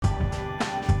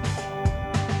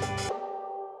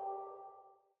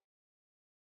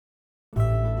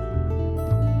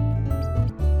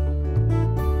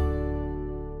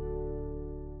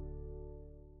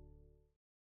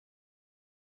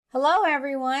Hello,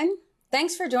 everyone.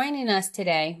 Thanks for joining us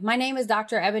today. My name is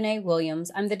Dr. Ebony Williams.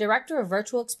 I'm the Director of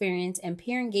Virtual Experience and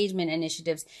Peer Engagement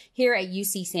Initiatives here at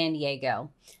UC San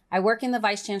Diego. I work in the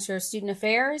Vice Chancellor's Student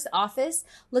Affairs office,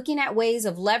 looking at ways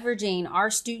of leveraging our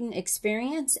student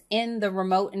experience in the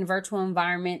remote and virtual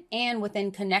environment and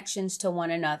within connections to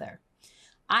one another.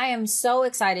 I am so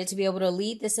excited to be able to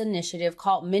lead this initiative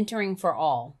called Mentoring for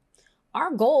All. Our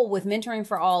goal with Mentoring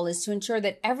for All is to ensure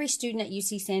that every student at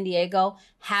UC San Diego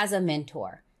has a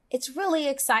mentor. It's really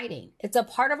exciting. It's a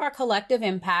part of our collective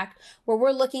impact where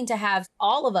we're looking to have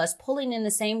all of us pulling in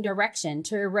the same direction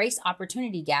to erase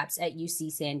opportunity gaps at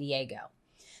UC San Diego.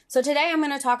 So today I'm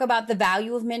going to talk about the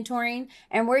value of mentoring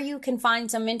and where you can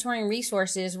find some mentoring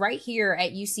resources right here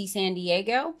at UC San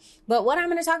Diego. But what I'm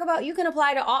going to talk about, you can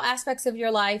apply to all aspects of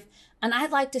your life. And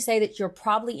I'd like to say that you're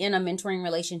probably in a mentoring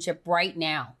relationship right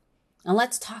now. And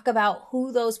let's talk about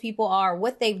who those people are,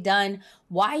 what they've done,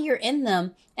 why you're in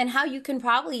them, and how you can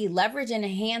probably leverage and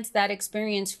enhance that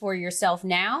experience for yourself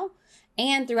now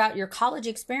and throughout your college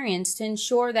experience to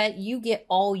ensure that you get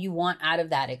all you want out of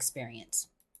that experience.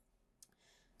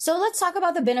 So let's talk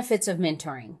about the benefits of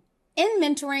mentoring. In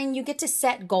mentoring, you get to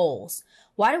set goals.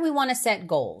 Why do we want to set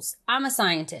goals? I'm a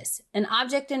scientist. An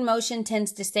object in motion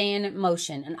tends to stay in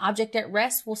motion. An object at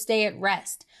rest will stay at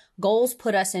rest. Goals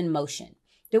put us in motion.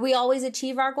 Do we always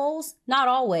achieve our goals? Not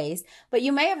always, but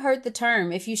you may have heard the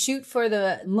term, if you shoot for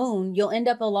the moon, you'll end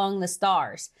up along the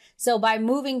stars. So by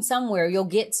moving somewhere, you'll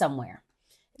get somewhere.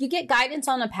 You get guidance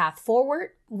on a path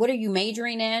forward. What are you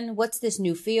majoring in? What's this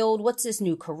new field? What's this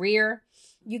new career?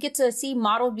 You get to see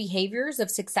modeled behaviors of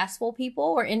successful people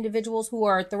or individuals who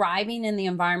are thriving in the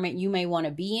environment you may want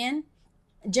to be in.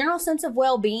 General sense of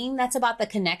well-being, that's about the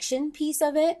connection piece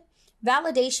of it.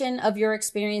 Validation of your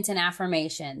experience and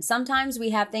affirmation. Sometimes we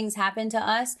have things happen to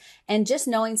us, and just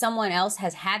knowing someone else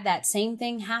has had that same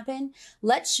thing happen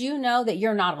lets you know that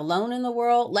you're not alone in the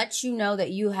world, lets you know that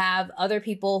you have other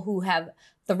people who have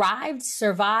thrived,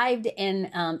 survived, and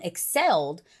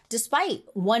excelled despite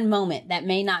one moment that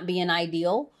may not be an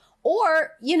ideal,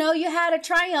 or, you had a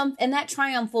triumph and that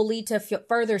triumph will lead to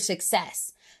further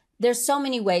success. There's so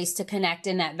many ways to connect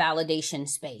in that validation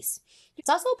space. It's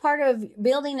also part of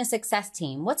building a success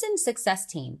team. What's in a success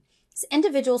team? It's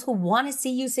individuals who want to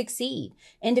see you succeed,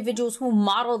 individuals who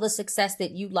model the success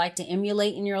that you'd like to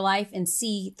emulate in your life and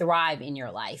see thrive in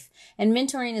your life. And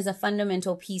mentoring is a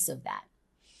fundamental piece of that.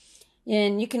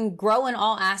 And you can grow in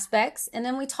all aspects. And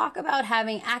then we talk about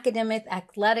having academic,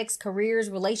 athletics, careers,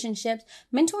 relationships.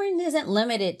 Mentoring isn't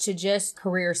limited to just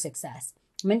career success.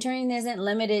 Mentoring isn't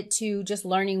limited to just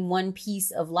learning one piece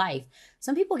of life.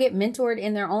 Some people get mentored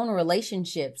in their own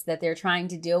relationships that they're trying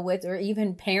to deal with, or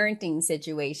even parenting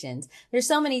situations. There's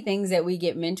so many things that we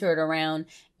get mentored around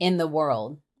in the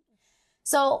world.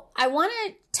 So I want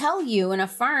to tell you and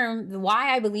affirm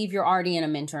why I believe you're already in a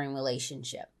mentoring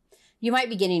relationship. You might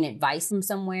be getting advice from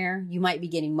somewhere. You might be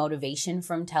getting motivation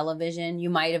from television.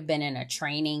 You might have been in a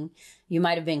training. You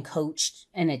might have been coached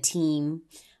in a team.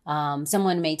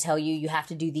 Someone may tell you have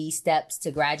to do these steps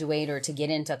to graduate or to get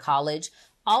into college.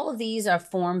 All of these are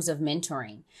forms of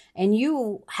mentoring, and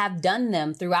you have done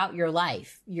them throughout your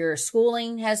life. Your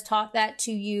schooling has taught that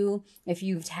to you. If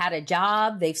you've had a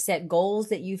job, they've set goals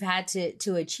that you've had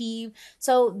to achieve.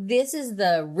 So this is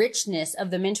the richness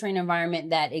of the mentoring environment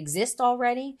that exists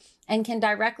already and can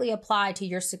directly apply to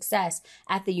your success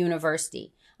at the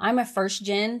university. I'm a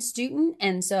first-gen student,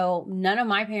 and so none of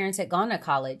my parents had gone to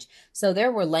college. So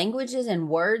there were languages and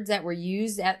words that were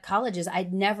used at colleges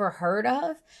I'd never heard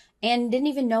of and didn't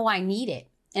even know I needed.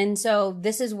 And so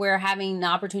this is where having the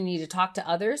opportunity to talk to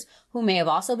others who may have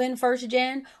also been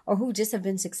first-gen or who just have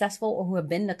been successful or who have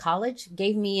been to college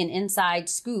gave me an inside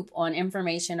scoop on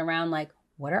information around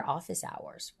what are office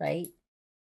hours, right?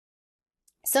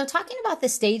 So talking about the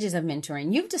stages of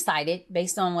mentoring, you've decided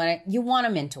based on what you want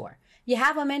a mentor. You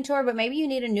have a mentor, but maybe you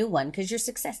need a new one because your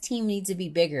success team needs to be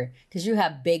bigger because you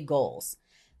have big goals.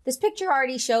 This picture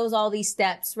already shows all these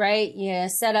steps, right? You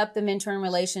set up the mentoring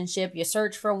relationship, you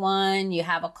search for one, you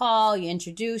have a call, you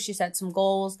introduce, you set some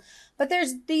goals. But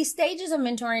there's these stages of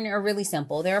mentoring are really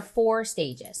simple. There are 4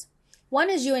 stages.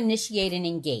 One is you initiate and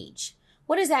engage.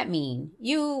 What does that mean?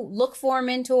 You look for a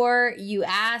mentor, you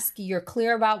ask, you're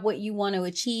clear about what you want to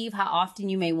achieve, how often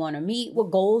you may want to meet, what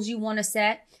goals you want to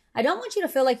set. I don't want you to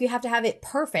feel like you have to have it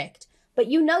perfect, but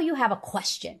you have a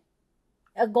question.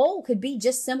 A goal could be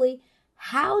just simply,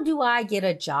 how do I get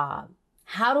a job?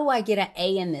 How do I get an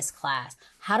A in this class?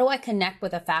 How do I connect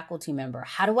with a faculty member?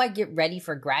 How do I get ready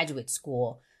for graduate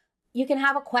school? You can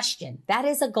have a question. That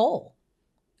is a goal.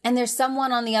 And there's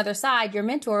someone on the other side, your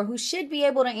mentor, who should be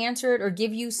able to answer it or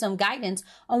give you some guidance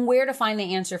on where to find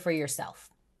the answer for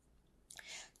yourself.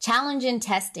 Challenge and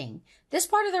testing. This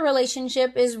part of the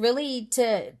relationship is really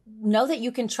to know that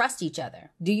you can trust each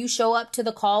other. Do you show up to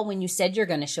the call when you said you're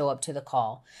going to show up to the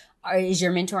call? Or is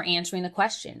your mentor answering the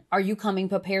question? Are you coming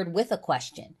prepared with a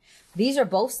question? These are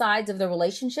both sides of the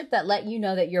relationship that let you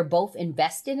know that you're both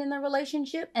invested in the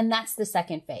relationship. And that's the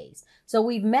second phase. So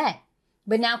we've met,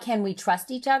 but now can we trust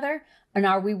each other? And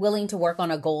are we willing to work on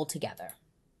a goal together?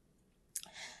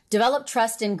 Develop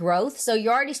trust and growth. So you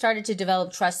already started to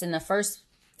develop trust in the first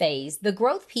phase. The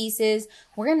growth piece is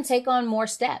we're going to take on more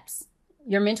steps.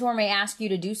 Your mentor may ask you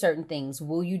to do certain things.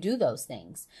 Will you do those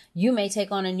things? You may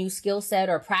take on a new skill set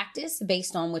or practice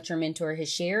based on what your mentor has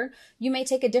shared. You may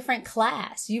take a different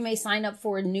class. You may sign up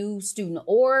for a new student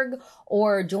org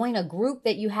or join a group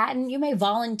that you hadn't. You may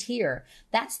volunteer.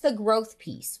 That's the growth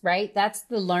piece, right? That's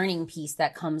the learning piece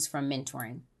that comes from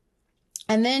mentoring.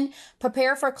 And then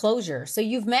prepare for closure. So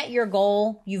you've met your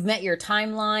goal, you've met your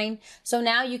timeline. So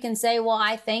now you can say, well,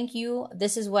 I thank you.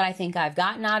 This is what I think I've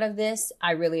gotten out of this.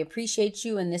 I really appreciate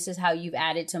you. And this is how you've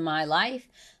added to my life.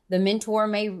 The mentor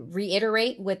may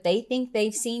reiterate what they think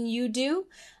they've seen you do.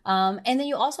 And then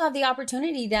you also have the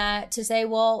opportunity to say,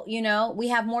 well, you know, we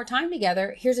have more time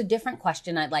together. Here's a different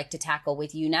question I'd like to tackle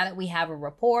with you now that we have a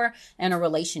rapport and a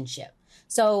relationship.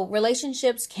 So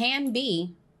relationships can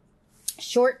be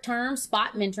short-term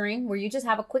spot mentoring where you just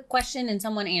have a quick question and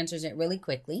someone answers it really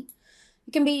quickly.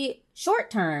 It can be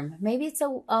short-term. Maybe it's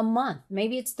a month.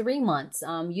 Maybe it's 3 months.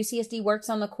 UCSD works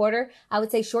on the quarter. I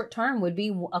would say short-term would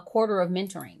be a quarter of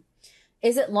mentoring.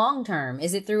 Is it long-term?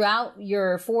 Is it throughout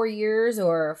your 4 years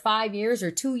or 5 years or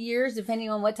 2 years,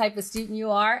 depending on what type of student you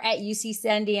are at UC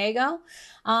San Diego?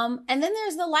 And then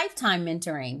there's the lifetime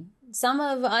mentoring. Some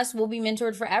of us will be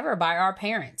mentored forever by our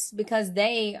parents because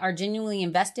they are genuinely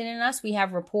invested in us. We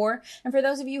have rapport. And for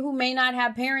those of you who may not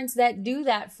have parents that do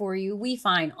that for you, we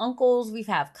find uncles, we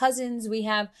have cousins, we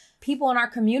have people in our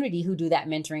community who do that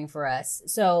mentoring for us.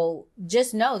 So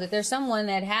just know that there's someone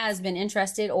that has been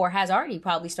interested or has already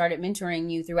probably started mentoring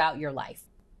you throughout your life.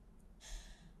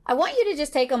 I want you to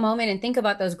just take a moment and think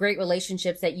about those great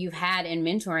relationships that you've had in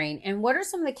mentoring and what are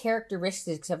some of the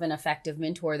characteristics of an effective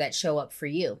mentor that show up for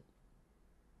you?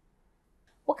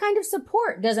 What kind of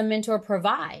support does a mentor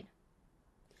provide?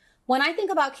 When I think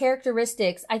about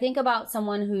characteristics, I think about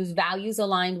someone whose values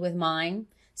aligned with mine,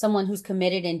 someone who's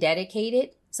committed and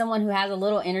dedicated, someone who has a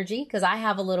little energy, because I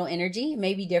have a little energy. It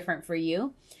may be different for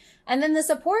you. And then the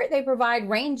support they provide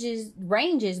ranges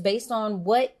based on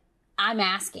what I'm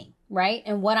asking, right?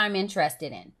 And what I'm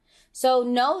interested in. So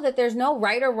know that there's no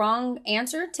right or wrong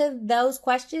answer to those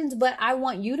questions, but I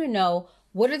want you to know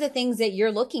what are the things that you're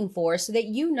looking for so that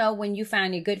you know when you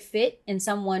find a good fit in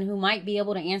someone who might be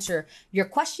able to answer your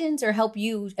questions or help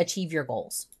you achieve your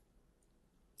goals.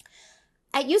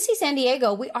 At UC San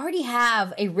Diego, we already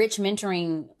have a rich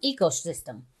mentoring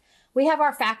ecosystem. We have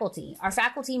our faculty. Our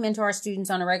faculty mentor our students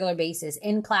on a regular basis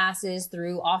in classes,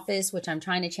 through office, which I'm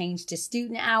trying to change to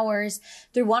student hours,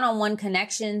 through one-on-one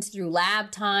connections, through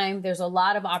lab time. There's a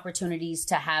lot of opportunities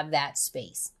to have that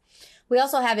space. We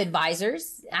also have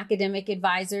advisors, academic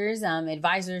advisors,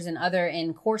 advisors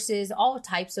in courses, all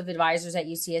types of advisors at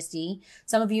UCSD.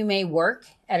 Some of you may work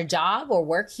at a job or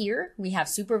work here. We have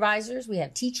supervisors. We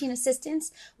have teaching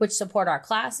assistants, which support our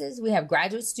classes. We have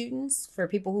graduate students for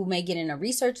people who may get in a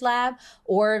research lab,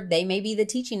 or they may be the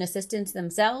teaching assistants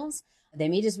themselves. They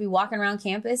may just be walking around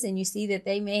campus and you see that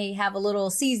they may have a little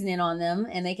seasoning on them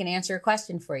and they can answer a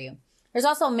question for you. There's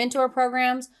also mentor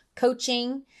programs,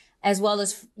 coaching, as well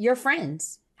as your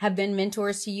friends have been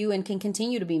mentors to you and can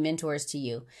continue to be mentors to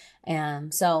you.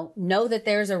 So know that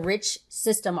there's a rich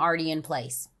system already in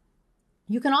place.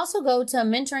 You can also go to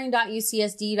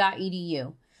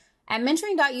mentoring.ucsd.edu. At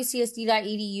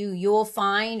mentoring.ucsd.edu, you'll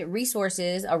find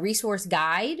resources, a resource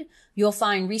guide. You'll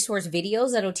find resource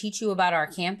videos that'll teach you about our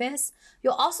campus.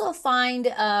 You'll also find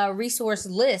a resource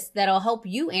list that'll help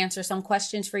you answer some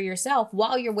questions for yourself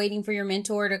while you're waiting for your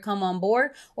mentor to come on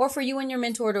board or for you and your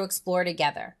mentor to explore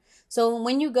together. So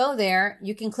when you go there,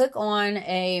 you can click on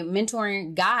a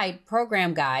mentoring guide,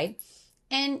 program guide,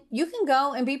 and you can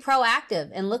go and be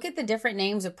proactive and look at the different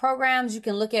names of programs. You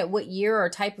can look at what year or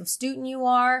type of student you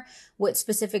are, what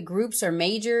specific groups or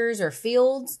majors or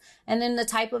fields, and then the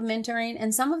type of mentoring.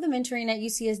 And some of the mentoring at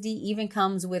UCSD even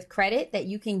comes with credit that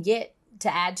you can get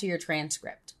to add to your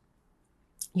transcript.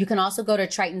 You can also go to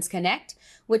Triton's Connect,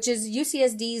 which is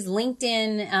UCSD's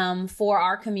LinkedIn for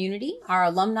our community. Our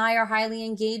alumni are highly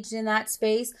engaged in that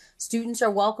space. Students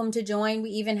are welcome to join.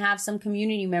 We even have some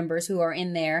community members who are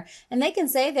in there, and they can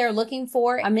say they're looking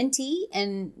for a mentee,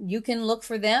 and you can look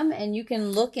for them and you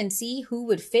can look and see who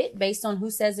would fit based on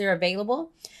who says they're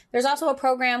available. There's also a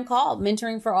program called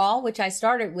Mentoring for All, which I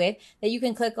started with, that you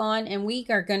can click on, and we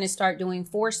are going to start doing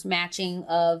forced matching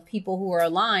of people who are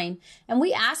aligned. And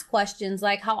we ask questions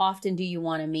like, how often do you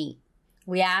want to meet?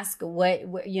 We ask,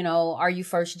 are you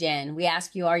first gen? We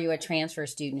ask you, are you a transfer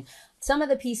student? Some of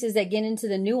the pieces that get into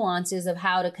the nuances of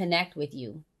how to connect with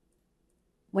you.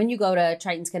 When you go to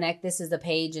Tritons Connect, this is the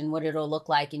page and what it'll look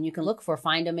like. And you can look for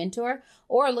Find a Mentor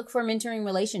or look for mentoring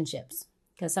relationships,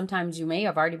 because sometimes you may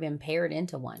have already been paired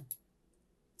into one.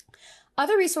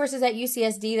 Other resources at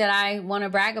UCSD that I want to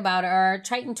brag about are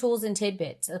Triton Tools and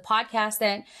Tidbits, a podcast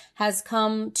that has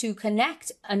come to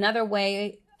connect another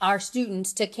way our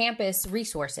students to campus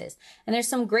resources. And there's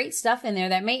some great stuff in there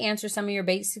that may answer some of your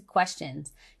basic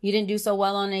questions. You didn't do so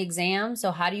well on an exam, so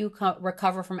how do you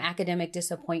recover from academic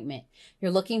disappointment?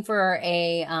 You're looking for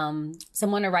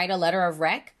someone to write a letter of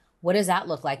rec. What does that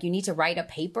look like? You need to write a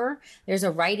paper. There's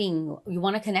a writing, you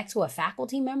want to connect to a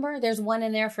faculty member? There's one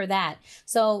in there for that.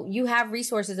 So you have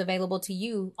resources available to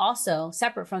you also,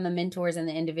 separate from the mentors and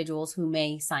the individuals who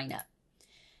may sign up.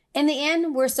 In the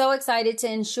end, we're so excited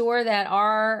to ensure that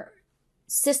our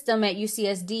system at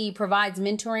UCSD provides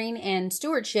mentoring and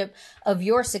stewardship of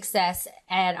your success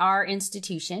at our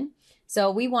institution. So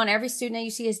we want every student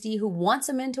at UCSD who wants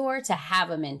a mentor to have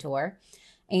a mentor.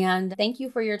 And thank you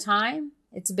for your time.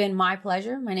 It's been my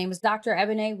pleasure. My name is Dr.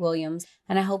 Ebony Williams,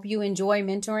 and I hope you enjoy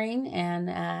mentoring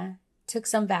and took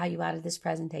some value out of this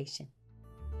presentation.